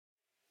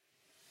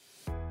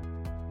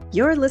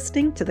You're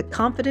listening to the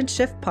Confident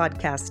Shift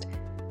podcast.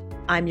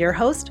 I'm your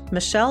host,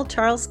 Michelle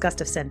Charles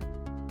Gustafson.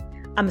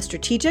 I'm a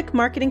strategic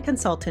marketing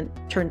consultant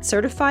turned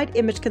certified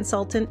image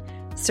consultant,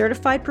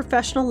 certified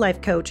professional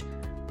life coach,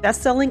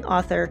 best-selling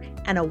author,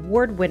 and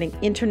award-winning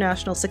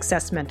international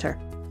success mentor.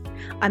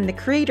 I'm the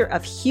creator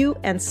of Hue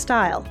and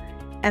Style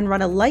and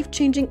run a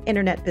life-changing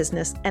internet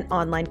business and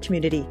online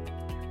community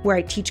where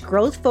I teach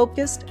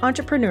growth-focused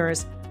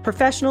entrepreneurs,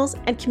 professionals,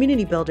 and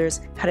community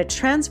builders how to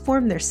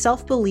transform their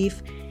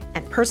self-belief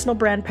and personal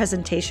brand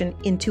presentation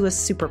into a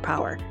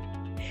superpower.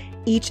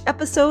 Each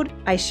episode,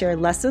 I share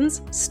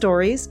lessons,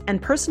 stories, and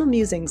personal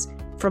musings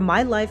from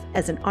my life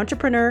as an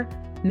entrepreneur,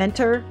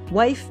 mentor,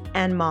 wife,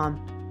 and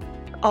mom,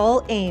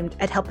 all aimed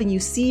at helping you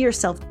see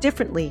yourself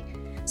differently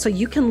so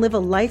you can live a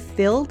life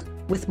filled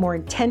with more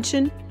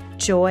intention,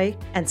 joy,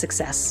 and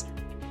success.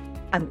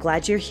 I'm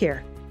glad you're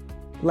here.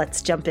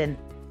 Let's jump in.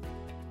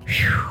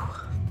 Whew.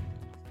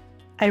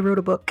 I wrote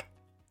a book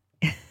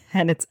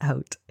and it's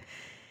out.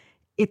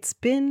 It's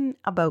been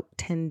about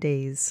 10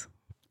 days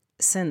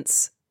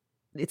since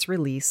its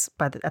release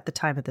at the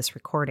time of this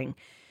recording.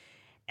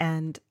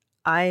 And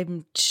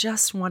I'm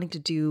just wanting to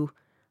do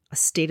a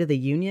state of the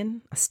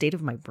union, a state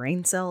of my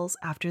brain cells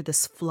after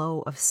this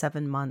flow of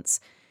 7 months.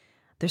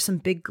 There's some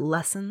big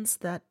lessons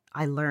that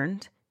I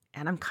learned,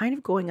 and I'm kind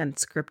of going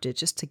unscripted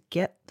just to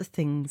get the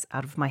things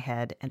out of my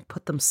head and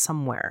put them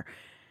somewhere.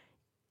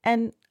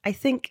 And I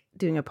think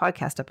doing a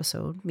podcast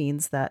episode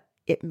means that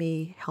it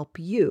may help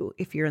you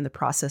if you're in the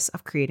process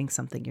of creating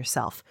something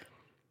yourself.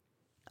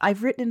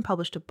 I've written and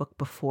published a book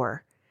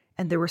before,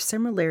 and there were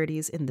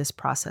similarities in this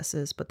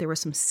processes, but there were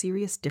some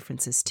serious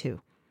differences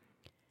too.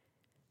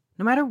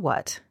 No matter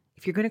what,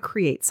 if you're going to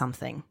create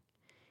something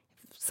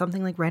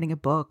like writing a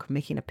book,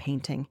 making a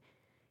painting,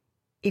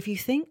 if you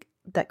think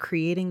that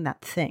creating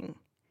that thing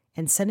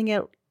and sending it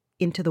out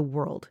into the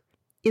world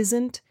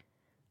isn't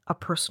a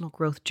personal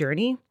growth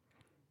journey,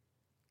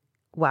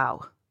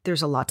 wow,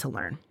 there's a lot to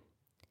learn.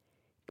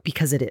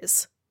 Because it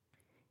is.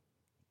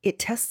 It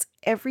tests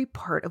every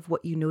part of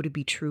what you know to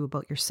be true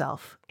about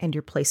yourself and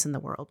your place in the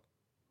world.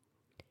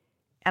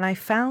 And I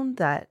found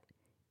that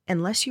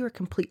unless you are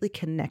completely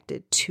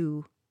connected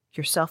to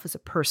yourself as a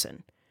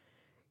person,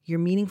 your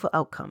meaningful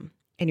outcome,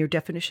 and your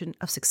definition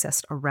of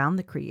success around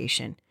the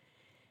creation,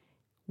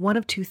 one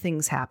of two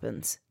things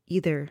happens.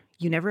 Either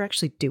you never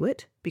actually do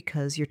it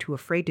because you're too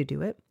afraid to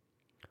do it,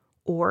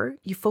 or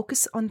you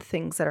focus on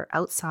things that are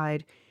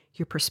outside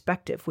your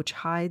perspective, which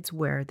hides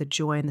where the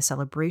joy and the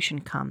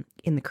celebration come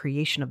in the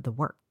creation of the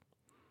work.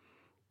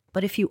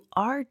 But if you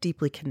are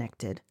deeply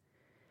connected,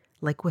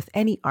 like with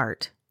any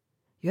art,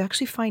 you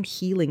actually find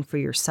healing for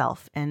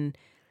yourself and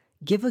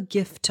give a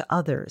gift to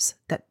others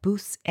that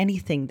boosts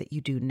anything that you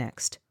do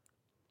next.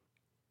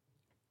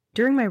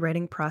 During my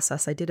writing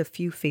process, I did a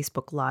few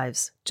Facebook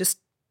Lives, just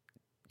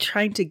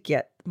trying to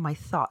get my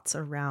thoughts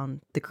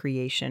around the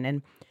creation,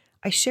 and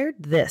I shared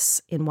this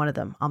in one of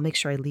them. I'll make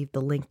sure I leave the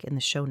link in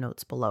the show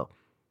notes below.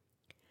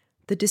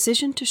 The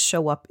decision to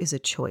show up is a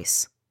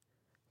choice.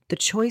 The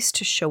choice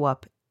to show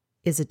up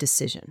is a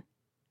decision.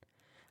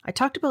 I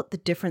talked about the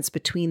difference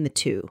between the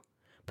two,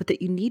 but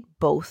that you need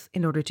both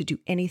in order to do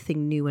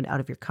anything new and out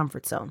of your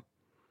comfort zone.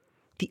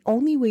 The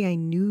only way I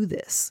knew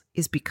this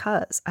is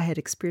because I had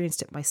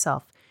experienced it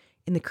myself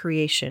in the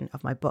creation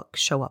of my book,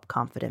 Show Up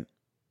Confident.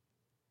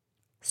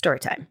 Story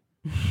time.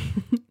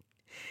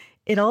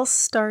 It all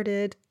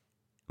started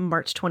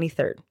March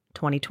 23rd,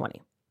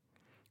 2020,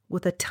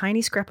 with a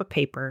tiny scrap of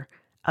paper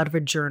out of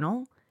a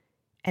journal,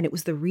 and it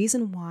was the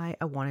reason why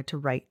I wanted to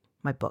write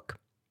my book.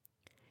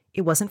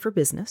 It wasn't for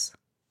business.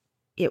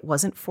 It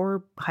wasn't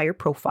for higher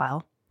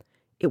profile.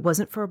 It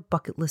wasn't for a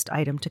bucket list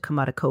item to come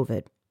out of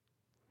COVID.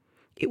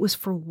 It was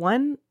for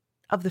one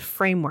of the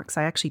frameworks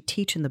I actually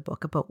teach in the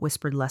book about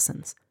whispered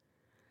lessons,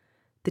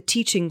 the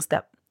teachings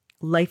that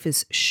life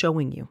is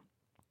showing you,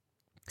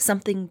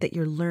 something that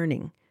you're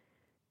learning.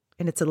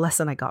 And it's a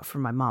lesson I got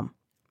from my mom.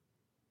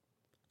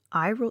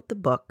 I wrote the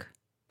book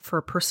for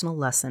a personal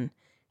lesson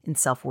in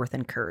self-worth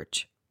and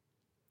courage.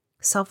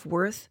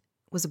 Self-worth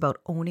was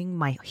about owning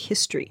my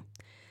history,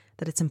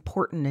 that it's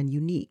important and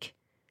unique,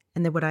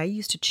 and that what I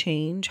use to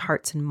change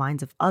hearts and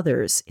minds of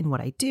others in what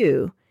I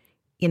do,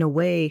 in a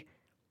way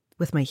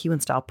with my Hue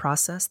and Style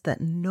process that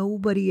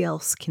nobody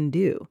else can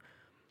do.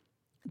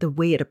 The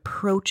way it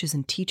approaches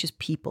and teaches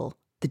people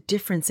the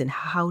difference in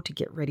how to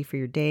get ready for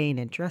your day and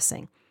in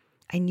dressing.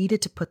 I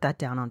needed to put that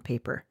down on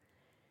paper.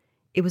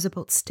 It was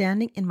about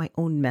standing in my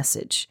own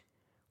message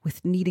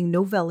with needing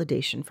no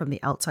validation from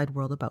the outside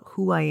world about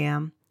who I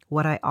am,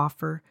 what I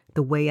offer,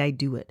 the way I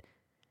do it.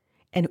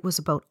 And it was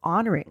about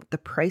honoring the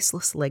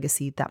priceless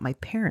legacy that my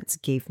parents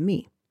gave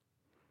me.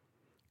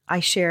 I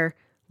share,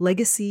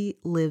 legacy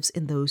lives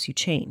in those who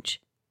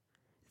change.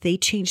 They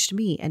changed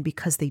me, and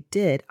because they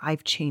did,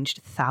 I've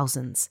changed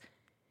thousands.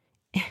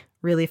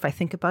 Really, if I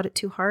think about it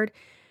too hard,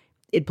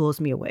 it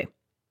blows me away.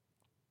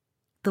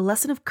 The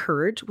lesson of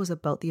courage was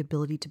about the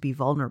ability to be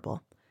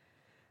vulnerable.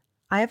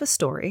 I have a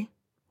story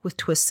with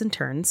twists and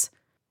turns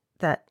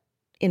that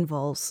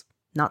involves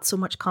not so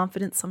much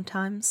confidence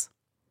sometimes,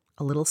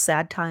 a little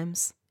sad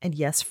times, and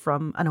yes,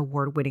 from an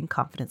award-winning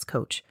confidence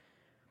coach.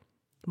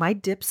 My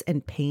dips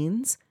and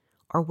pains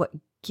are what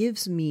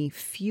gives me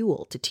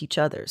fuel to teach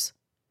others.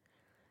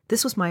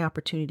 This was my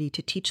opportunity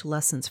to teach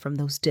lessons from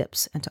those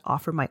dips and to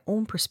offer my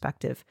own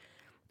perspective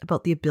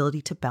about the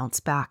ability to bounce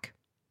back.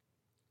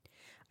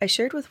 I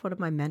shared with one of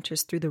my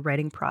mentors through the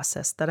writing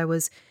process that I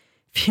was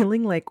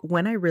feeling like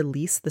when I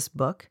released this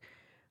book,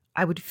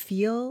 I would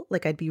feel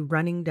like I'd be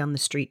running down the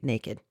street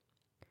naked,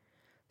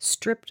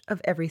 stripped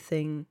of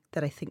everything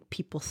that I think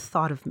people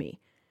thought of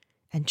me,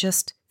 and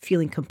just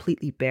feeling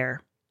completely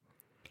bare.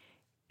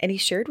 And he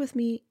shared with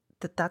me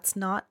that that's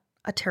not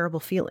a terrible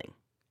feeling,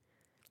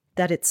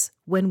 that it's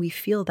when we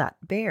feel that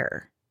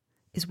bare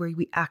is where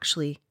we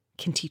actually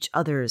can teach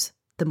others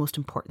the most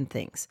important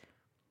things,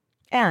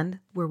 and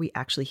where we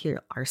actually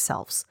hear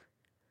ourselves.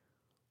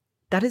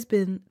 That has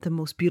been the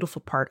most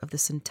beautiful part of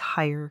this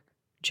entire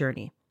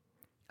journey.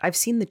 I've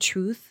seen the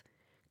truth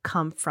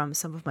come from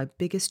some of my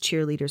biggest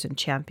cheerleaders and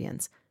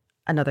champions,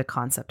 another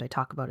concept I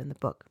talk about in the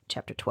book,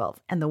 chapter 12,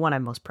 and the one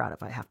I'm most proud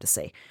of, I have to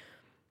say.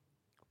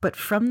 But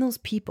from those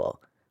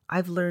people,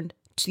 I've learned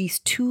these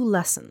two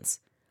lessons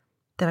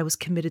that I was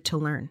committed to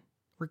learn,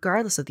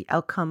 regardless of the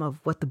outcome of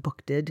what the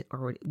book did or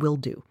what it will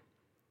do.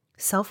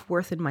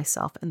 Self-worth in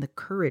myself and the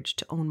courage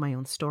to own my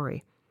own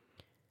story.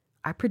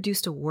 I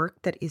produced a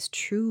work that is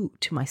true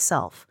to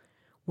myself,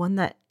 one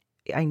that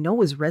I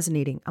know is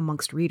resonating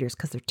amongst readers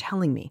because they're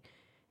telling me,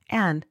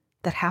 and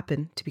that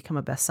happened to become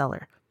a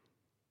bestseller.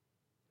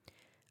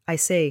 I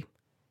say,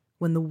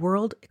 when the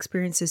world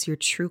experiences your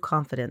true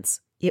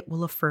confidence, it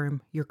will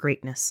affirm your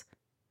greatness.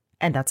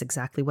 And that's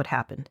exactly what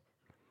happened.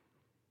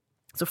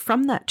 So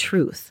from that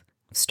truth,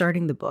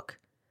 starting the book,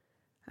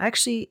 I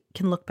actually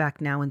can look back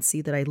now and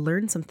see that I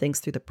learned some things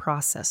through the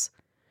process.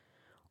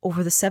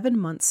 Over the 7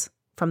 months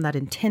from that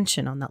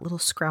intention on that little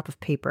scrap of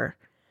paper,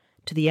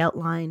 to the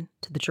outline,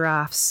 to the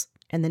drafts,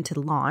 and then to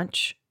the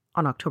launch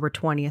on October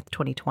 20th,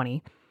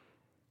 2020,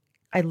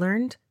 I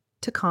learned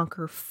to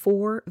conquer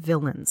 4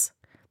 villains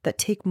that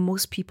take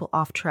most people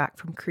off track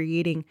from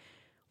creating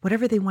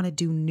whatever they want to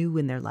do new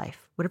in their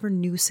life, whatever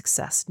new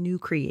success, new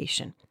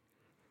creation.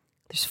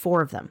 There's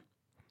 4 of them.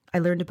 I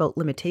learned about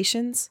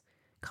limitations,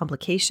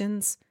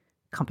 complications,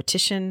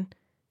 competition,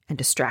 and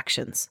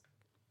distractions.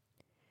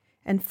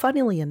 And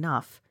funnily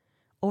enough,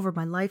 over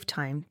my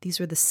lifetime, these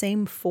were the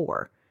same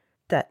 4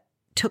 that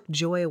took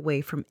joy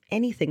away from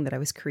anything that I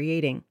was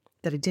creating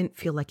that I didn't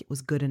feel like it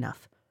was good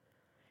enough.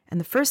 And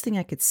the first thing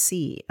I could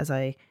see as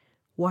I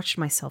watched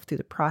myself through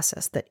the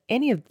process, that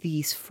any of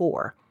these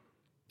 4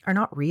 are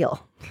not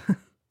real.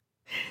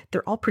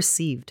 They're all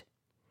perceived.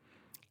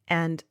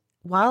 And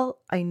while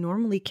I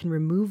normally can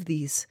remove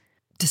these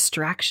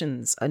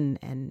distractions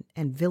and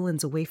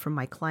villains away from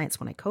my clients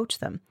when I coach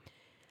them,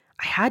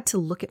 I had to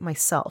look at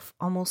myself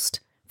almost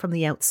from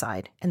the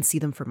outside and see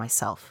them for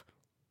myself.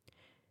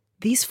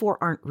 These 4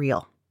 aren't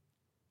real.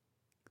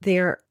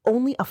 They're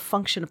only a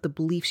function of the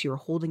beliefs you're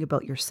holding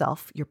about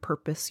yourself, your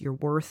purpose, your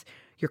worth,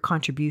 your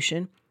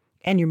contribution,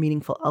 and your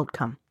meaningful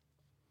outcome.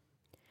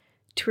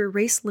 To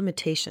erase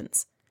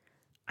limitations,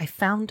 I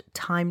found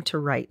time to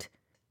write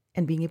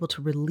and being able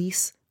to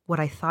release what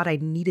I thought I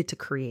needed to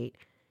create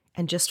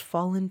and just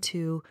fall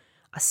into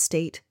a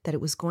state that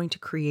it was going to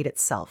create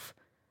itself.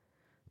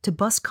 To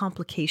bust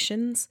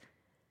complications,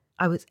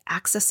 I was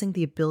accessing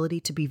the ability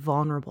to be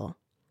vulnerable,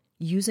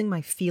 using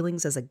my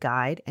feelings as a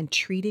guide and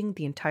treating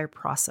the entire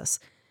process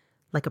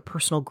like a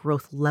personal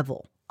growth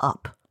level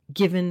up,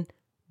 given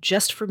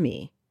just for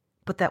me,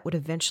 but that would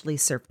eventually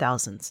serve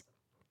thousands.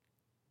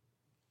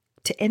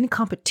 To end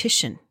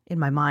competition in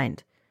my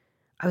mind,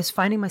 I was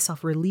finding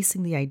myself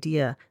releasing the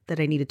idea that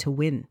I needed to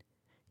win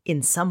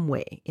in some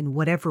way, in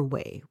whatever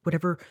way,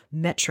 whatever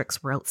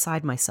metrics were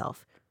outside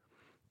myself.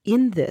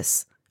 In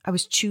this, I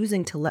was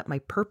choosing to let my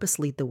purpose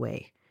lead the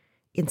way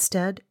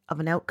instead of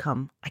an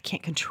outcome I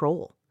can't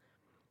control.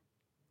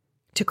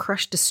 To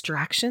crush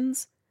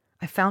distractions,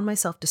 I found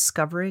myself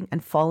discovering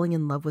and falling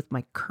in love with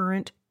my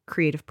current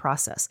creative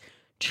process,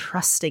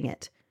 trusting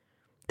it,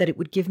 that it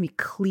would give me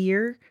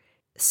clear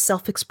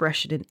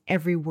self-expression in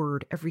every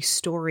word, every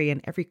story, and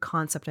every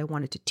concept I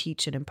wanted to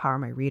teach and empower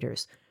my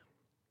readers.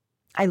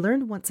 I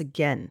learned once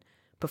again,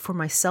 but for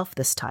myself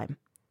this time,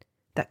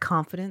 that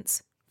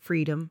confidence,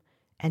 freedom,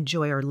 and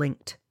joy are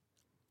linked.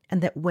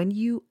 And that when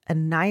you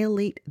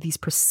annihilate these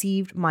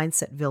perceived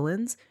mindset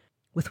villains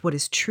with what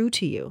is true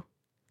to you,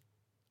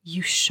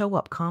 you show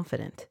up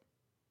confident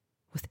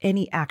with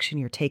any action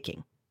you're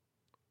taking,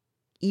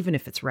 even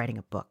if it's writing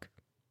a book.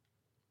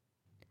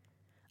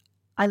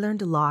 I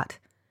learned a lot.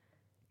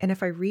 And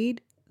if I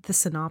read the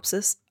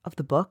synopsis of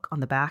the book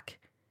on the back,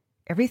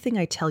 everything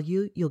I tell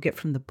you you'll get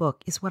from the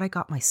book is what I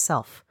got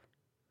myself.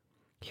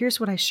 Here's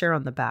what I share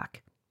on the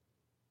back.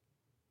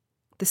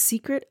 The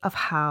secret of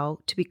how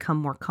to become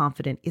more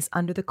confident is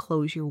under the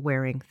clothes you're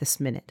wearing this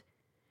minute.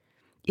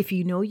 If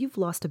you know you've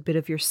lost a bit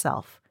of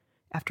yourself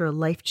after a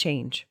life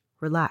change,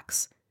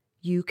 relax.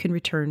 You can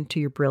return to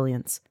your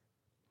brilliance.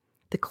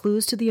 The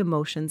clues to the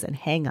emotions and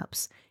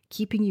hang-ups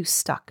keeping you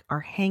stuck are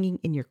hanging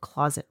in your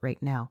closet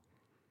right now.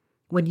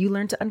 When you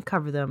learn to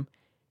uncover them,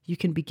 you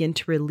can begin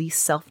to release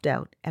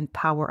self-doubt and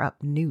power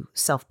up new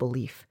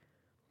self-belief.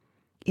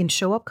 In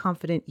Show Up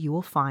Confident, you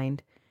will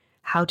find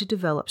how to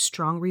develop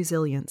strong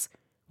resilience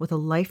with a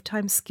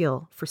lifetime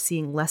skill for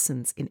seeing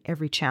lessons in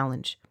every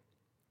challenge.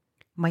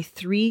 My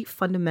 3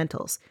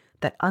 fundamentals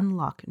that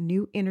unlock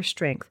new inner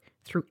strength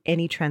through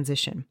any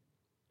transition.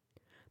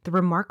 The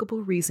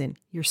remarkable reason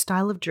your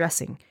style of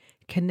dressing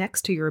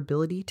connects to your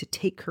ability to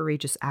take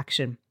courageous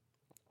action.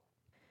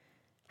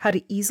 How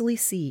to easily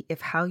see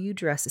if how you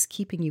dress is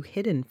keeping you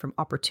hidden from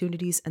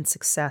opportunities and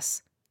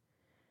success.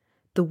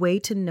 The way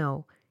to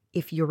know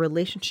if your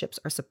relationships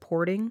are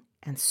supporting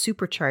and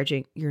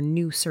supercharging your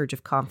new surge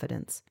of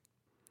confidence.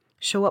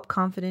 Show Up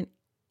Confident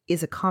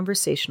is a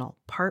conversational,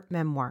 part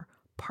memoir,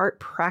 part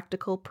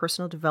practical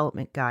personal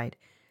development guide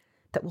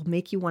that will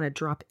make you want to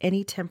drop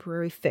any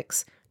temporary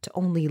fix to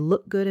only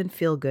look good and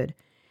feel good,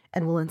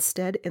 and will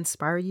instead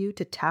inspire you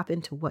to tap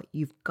into what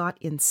you've got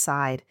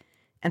inside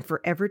and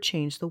forever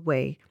change the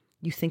way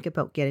you think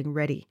about getting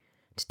ready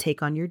to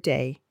take on your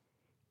day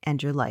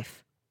and your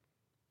life.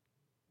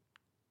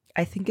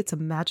 I think it's a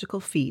magical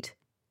feat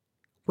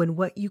when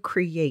what you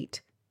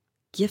create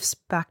gifts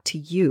back to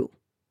you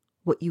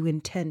what you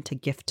intend to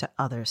gift to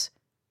others.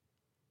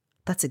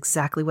 That's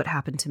exactly what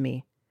happened to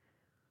me.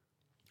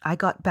 I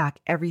got back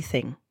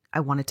everything I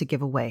wanted to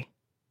give away.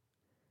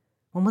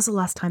 When was the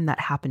last time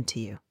that happened to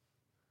you?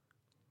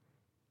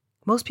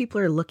 Most people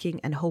are looking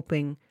and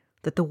hoping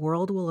that the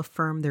world will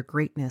affirm their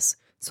greatness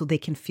so they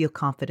can feel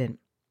confident.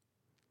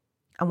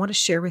 I want to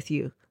share with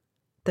you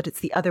that it's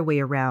the other way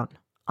around,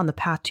 on the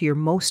path to your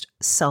most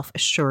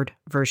self-assured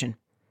version,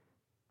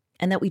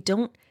 and that we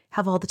don't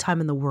have all the time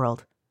in the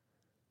world.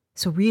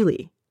 So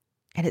really,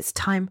 and it's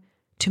time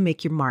to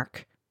make your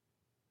mark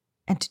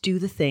and to do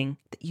the thing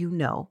that you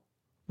know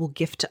will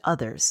gift to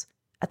others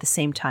at the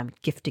same time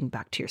gifting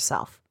back to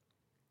yourself.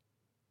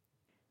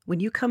 When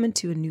you come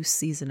into a new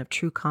season of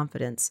true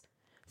confidence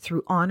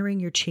through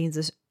honoring your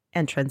changes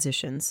and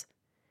transitions,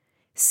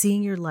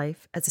 seeing your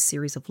life as a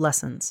series of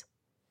lessons,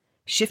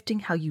 shifting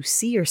how you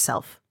see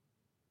yourself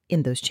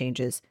in those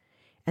changes,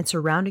 and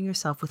surrounding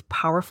yourself with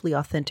powerfully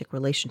authentic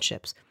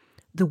relationships,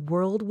 the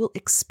world will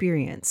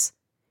experience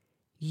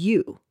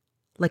you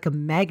like a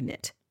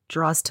magnet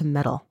draws to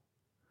metal,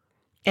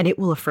 and it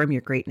will affirm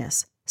your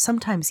greatness,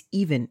 sometimes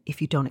even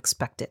if you don't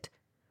expect it.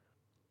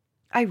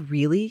 I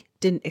really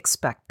didn't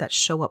expect that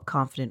Show Up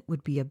Confident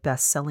would be a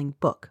best-selling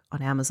book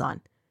on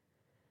Amazon.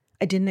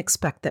 I didn't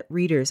expect that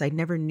readers I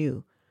never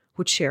knew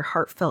would share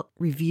heartfelt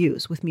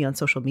reviews with me on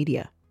social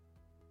media.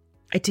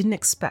 I didn't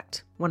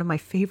expect one of my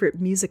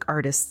favorite music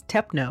artists,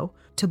 Tepno,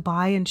 to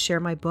buy and share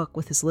my book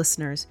with his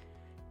listeners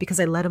because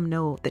I let him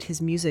know that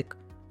his music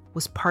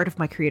was part of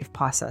my creative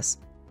process.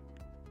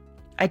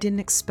 I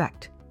didn't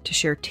expect to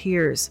share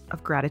tears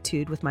of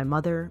gratitude with my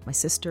mother, my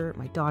sister,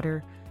 my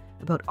daughter,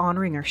 about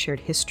honoring our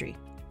shared history.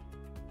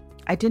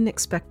 I didn't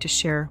expect to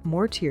share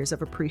more tears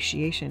of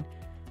appreciation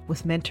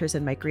with mentors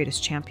and my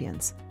greatest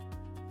champions.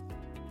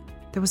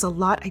 There was a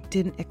lot I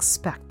didn't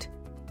expect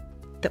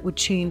that would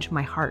change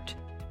my heart.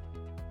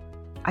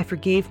 I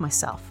forgave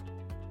myself.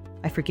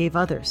 I forgave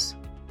others.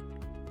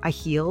 I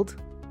healed.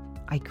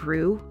 I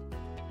grew.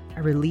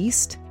 I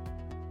released.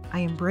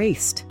 I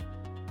embraced.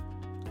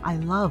 I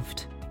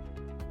loved.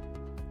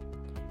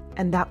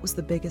 And that was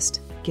the biggest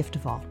gift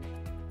of all.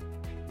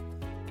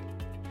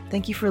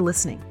 Thank you for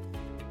listening.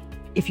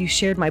 If you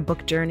shared my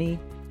book journey,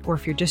 or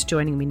if you're just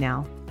joining me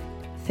now,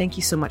 thank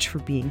you so much for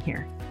being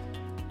here.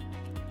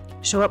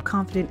 Show Up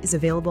Confident is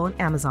available on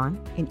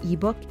Amazon in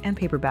ebook and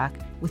paperback,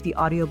 with the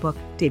audiobook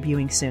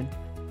debuting soon.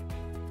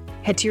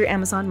 Head to your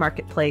Amazon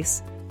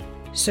marketplace,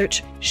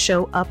 search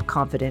Show Up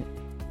Confident,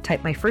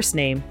 type my first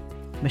name,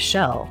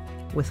 Michelle,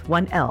 with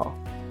 1 L,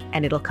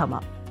 and it'll come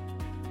up.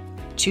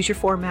 Choose your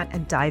format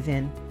and dive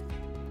in.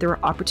 There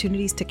are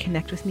opportunities to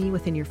connect with me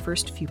within your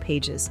first few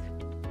pages.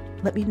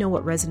 Let me know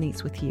what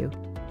resonates with you,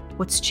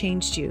 what's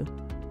changed you,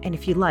 and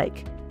if you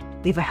like,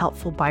 leave a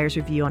helpful buyer's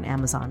review on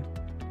Amazon.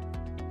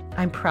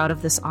 I'm proud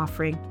of this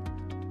offering.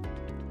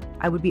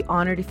 I would be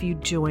honored if you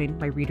join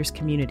my readers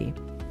community.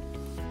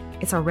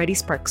 It's already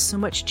sparked so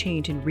much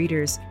change in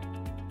readers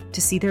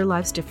to see their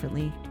lives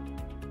differently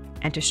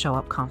and to show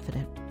up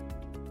confident.